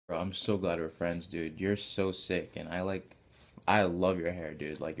Bro, I'm so glad we're friends, dude. You're so sick, and I love your hair,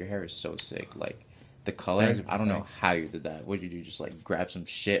 dude. Like, your hair is so sick. Like, the color, Thanks, I don't know thanks. how you did that. What'd you do? Just, like, grab some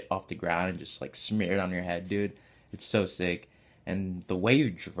shit off the ground and just, like, smear it on your head, dude? It's so sick. And the way you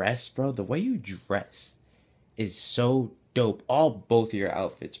dress, bro, the way you dress is so dope. Both of your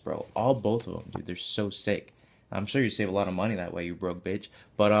outfits, bro. Both of them, dude. They're so sick. I'm sure you save a lot of money that way, you broke bitch.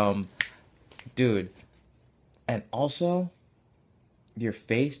 But, dude, and also, your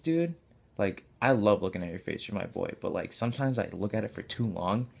face, dude, like, I love looking at your face. You're my boy. But, like, sometimes I look at it for too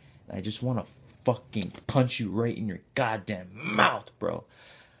long, and I just want to fucking punch you right in your goddamn mouth, bro.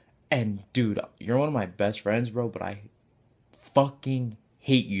 And, dude, you're one of my best friends, bro, but I fucking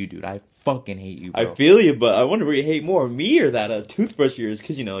hate you, dude. I fucking hate you, I bro. feel you, but I wonder where you hate more, me or that toothbrush of yours?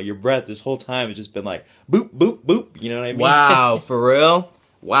 Because, you know, your breath this whole time has just been like, boop, boop, boop. You know what I mean? Wow, for real?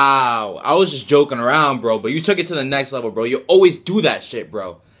 Wow. I was just joking around, bro, but you took it to the next level, bro. You always do that shit,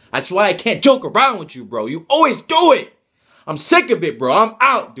 bro. That's why I can't joke around with you, bro. You always do it. I'm sick of it, bro. I'm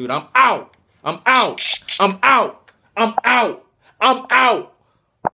out, dude. I'm out. I'm out. I'm out. I'm out. I'm out.